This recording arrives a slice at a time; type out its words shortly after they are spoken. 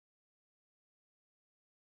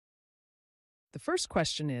The first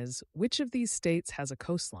question is, which of these states has a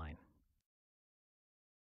coastline?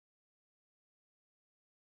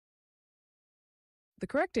 The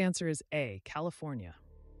correct answer is A, California.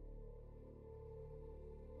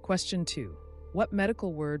 Question 2. What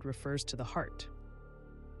medical word refers to the heart?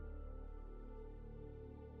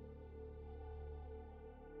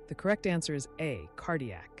 The correct answer is A,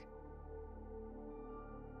 cardiac.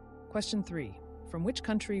 Question 3. From which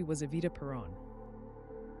country was Evita Peron?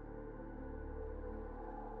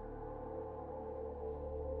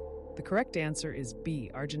 The correct answer is B,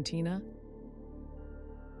 Argentina.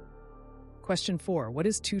 Question 4. What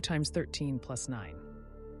is 2 times 13 plus 9?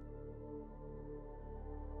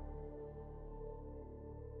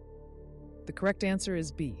 The correct answer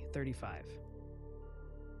is B, 35.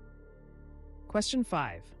 Question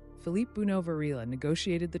 5. Philippe Bunau-Varilla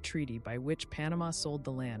negotiated the treaty by which Panama sold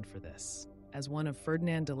the land for this. As one of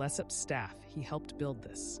Ferdinand De Lesseps' staff, he helped build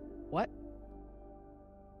this. What?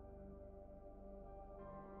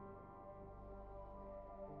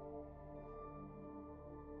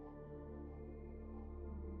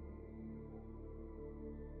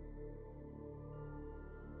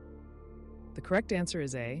 The correct answer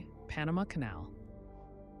is A, Panama Canal.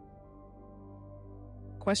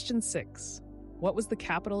 Question 6. What was the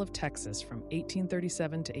capital of Texas from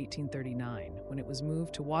 1837 to 1839 when it was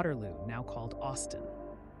moved to Waterloo, now called Austin?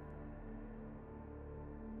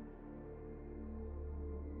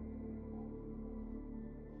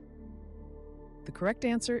 The correct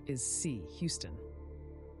answer is C, Houston.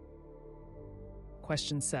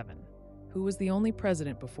 Question 7. Who was the only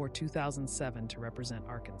president before 2007 to represent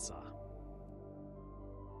Arkansas?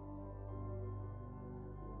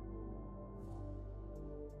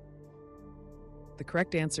 The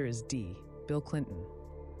correct answer is D, Bill Clinton.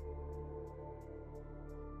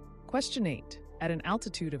 Question 8. At an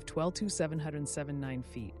altitude of 12,779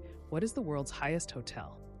 feet, what is the world's highest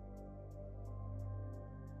hotel?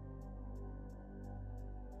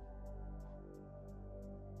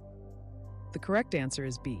 The correct answer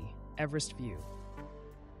is B, Everest View.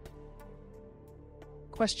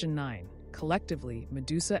 Question 9. Collectively,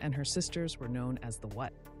 Medusa and her sisters were known as the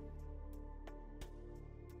what?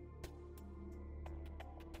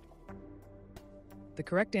 The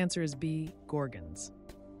correct answer is B, Gorgons.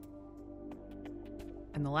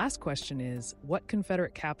 And the last question is, what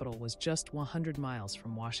Confederate capital was just 100 miles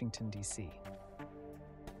from Washington, D.C.?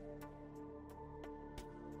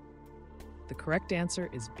 The correct answer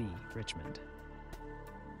is B, Richmond.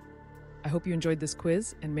 I hope you enjoyed this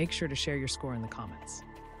quiz, and make sure to share your score in the comments.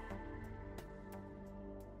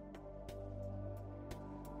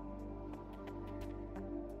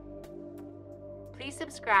 Please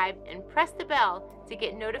subscribe and press the bell to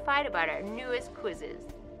get notified about our newest quizzes.